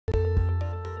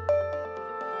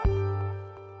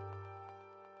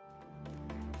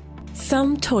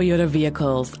Some Toyota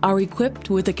vehicles are equipped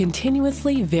with a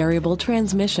continuously variable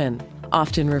transmission,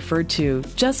 often referred to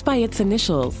just by its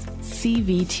initials,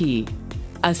 CVT.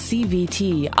 A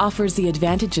CVT offers the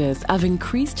advantages of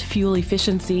increased fuel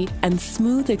efficiency and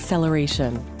smooth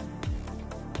acceleration.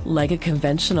 Like a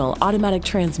conventional automatic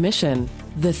transmission,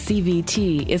 the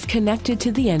CVT is connected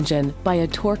to the engine by a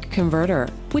torque converter,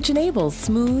 which enables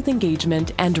smooth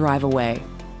engagement and drive away.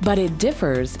 But it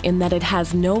differs in that it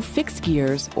has no fixed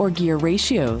gears or gear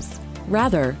ratios.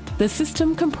 Rather, the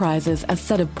system comprises a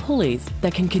set of pulleys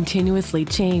that can continuously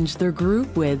change their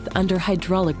groove width under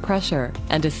hydraulic pressure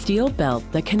and a steel belt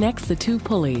that connects the two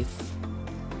pulleys.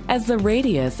 As the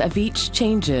radius of each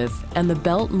changes and the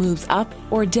belt moves up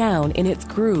or down in its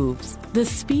grooves, the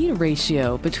speed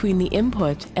ratio between the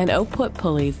input and output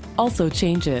pulleys also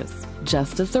changes,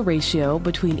 just as the ratio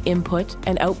between input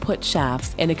and output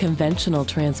shafts in a conventional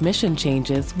transmission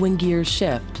changes when gears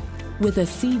shift. With a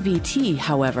CVT,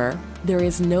 however, there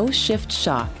is no shift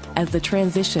shock as the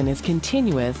transition is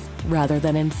continuous rather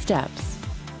than in steps.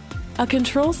 A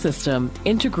control system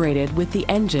integrated with the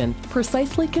engine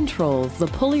precisely controls the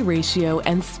pulley ratio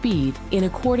and speed in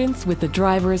accordance with the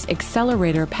driver's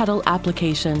accelerator pedal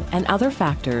application and other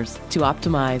factors to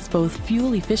optimize both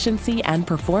fuel efficiency and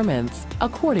performance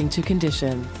according to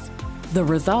conditions. The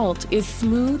result is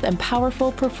smooth and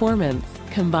powerful performance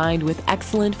combined with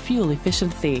excellent fuel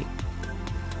efficiency.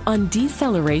 On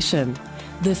deceleration,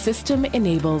 the system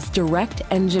enables direct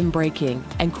engine braking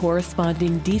and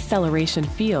corresponding deceleration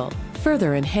feel,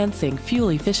 further enhancing fuel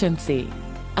efficiency.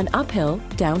 An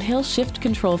uphill-downhill shift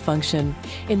control function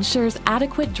ensures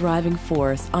adequate driving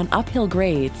force on uphill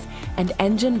grades and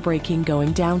engine braking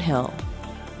going downhill.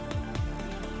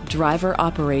 Driver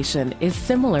operation is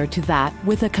similar to that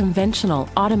with a conventional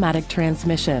automatic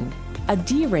transmission. A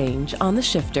D range on the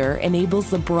shifter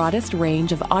enables the broadest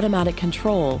range of automatic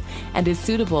control and is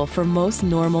suitable for most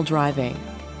normal driving.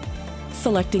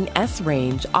 Selecting S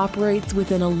range operates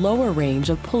within a lower range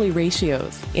of pulley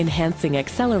ratios, enhancing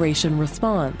acceleration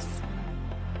response.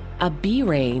 A B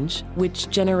range, which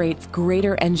generates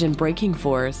greater engine braking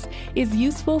force, is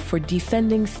useful for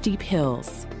descending steep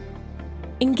hills.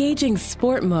 Engaging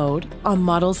Sport mode on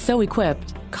models so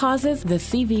equipped causes the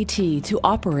CVT to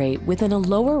operate within a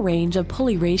lower range of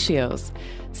pulley ratios,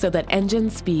 so that engine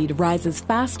speed rises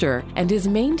faster and is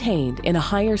maintained in a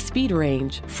higher speed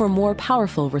range for more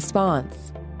powerful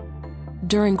response.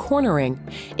 During cornering,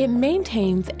 it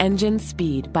maintains engine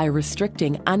speed by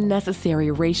restricting unnecessary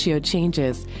ratio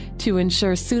changes to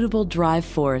ensure suitable drive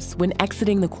force when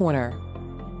exiting the corner.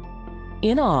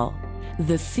 In all,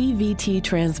 the CVT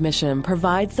transmission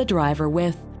provides the driver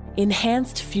with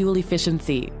enhanced fuel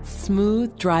efficiency,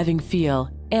 smooth driving feel,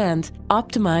 and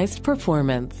optimized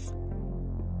performance.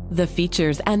 The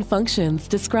features and functions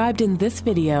described in this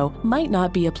video might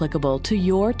not be applicable to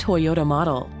your Toyota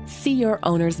model. See your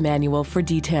owner's manual for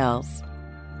details.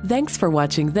 Thanks for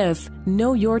watching this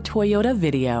Know Your Toyota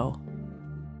video.